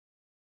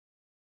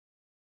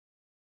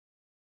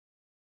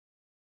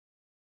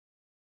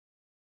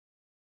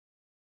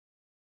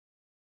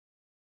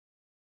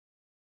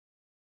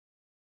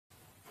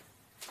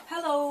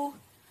Hello,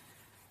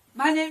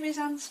 my name is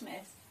Anne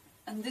Smith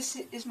and this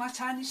is my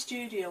tiny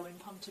studio in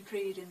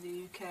Pontypridd in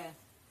the UK.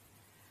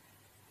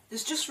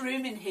 There's just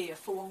room in here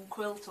for one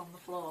quilt on the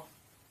floor.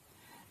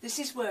 This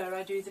is where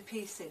I do the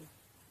piecing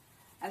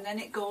and then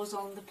it goes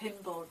on the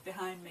pinboard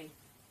behind me.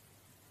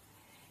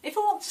 If I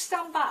want to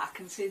stand back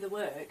and see the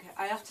work,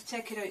 I have to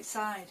take it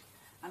outside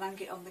and hang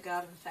it on the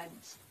garden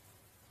fence.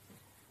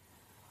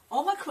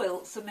 All my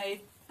quilts are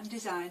made and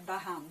designed by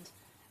hand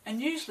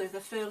and usually they're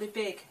fairly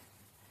big.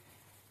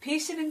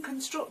 Piecing and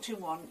constructing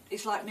one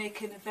is like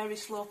making a very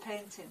slow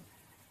painting.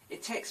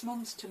 It takes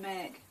months to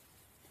make.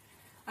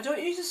 I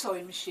don't use a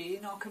sewing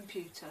machine or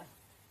computer.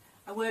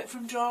 I work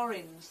from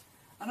drawings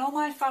and all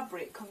my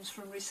fabric comes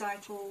from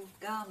recycled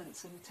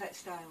garments and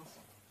textiles.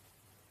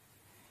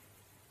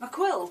 My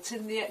quilt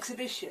in the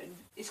exhibition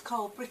is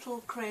called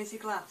Brittle Crazie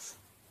Glasse.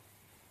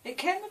 It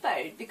came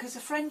about because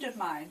a friend of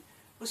mine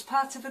was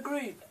part of a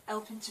group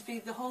helping to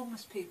feed the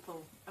homeless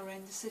people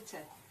around the city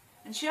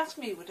and she asked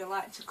me would I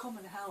like to come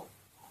and help.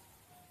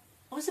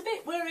 I was a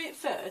bit worried at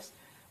first,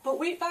 but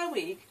week by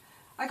week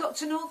I got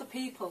to know the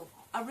people.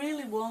 I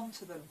really warmed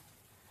to them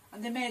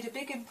and they made a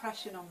big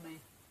impression on me.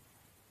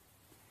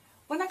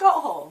 When I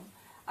got home,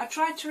 I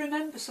tried to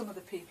remember some of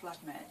the people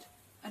I'd met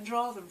and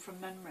draw them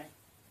from memory.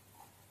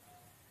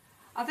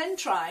 I then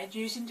tried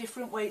using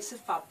different weights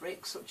of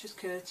fabric such as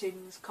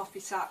curtains,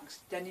 coffee sacks,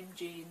 denim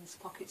jeans,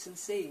 pockets and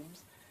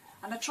seams,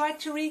 and I tried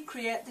to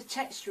recreate the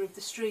texture of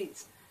the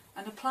streets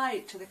and apply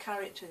it to the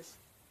characters.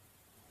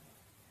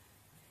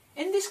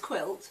 In this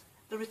quilt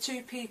there are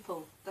two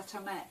people that I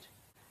met.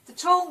 The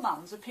tall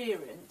man's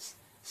appearance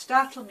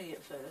startled me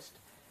at first.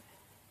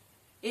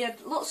 He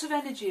had lots of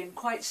energy and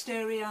quite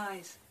starry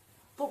eyes,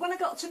 but when I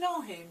got to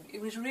know him he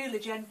was really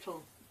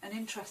gentle and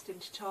interesting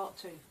to talk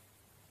to.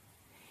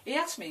 He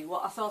asked me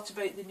what I thought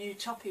about the new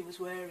top he was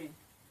wearing.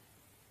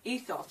 He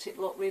thought it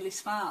looked really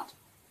smart,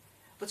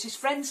 but his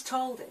friends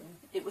told him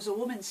it was a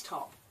woman's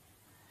top,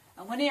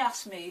 and when he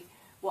asked me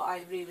what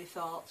I really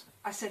thought,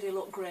 I said he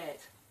looked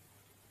great.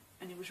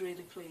 And he was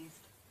really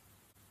pleased.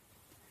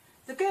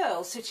 The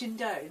girl sitting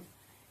down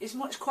is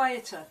much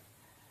quieter.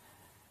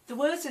 The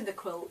words in the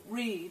quilt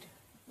read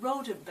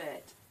rodent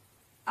bait.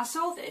 I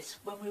saw this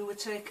when we were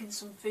taking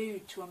some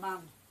food to a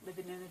man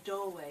living in a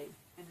doorway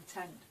in a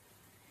tent.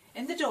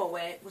 In the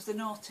doorway was the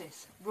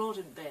notice,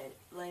 rodent bait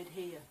laid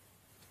here.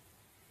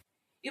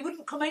 He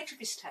wouldn't come out of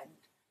his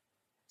tent,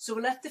 so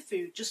we left the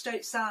food just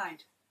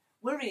outside,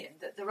 worrying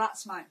that the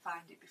rats might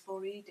find it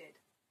before he did.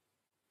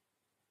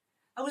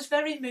 I was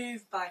very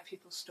moved by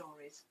people's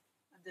stories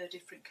and their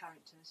different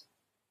characters.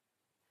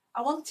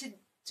 I wanted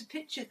to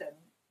picture them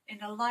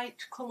in a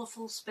light,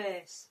 colourful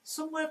space,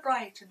 somewhere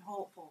bright and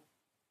hopeful.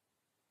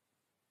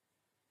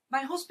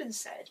 My husband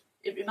said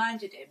it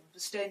reminded him of a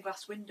stained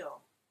glass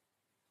window,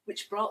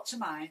 which brought to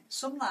mind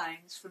some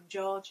lines from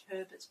George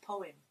Herbert's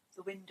poem,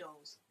 The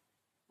Windows,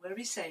 where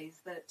he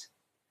says that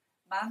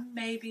man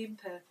may be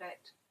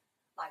imperfect,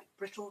 like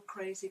brittle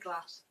crazy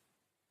glass,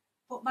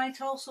 but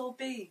might also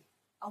be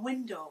a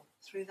window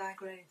through thy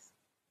grace.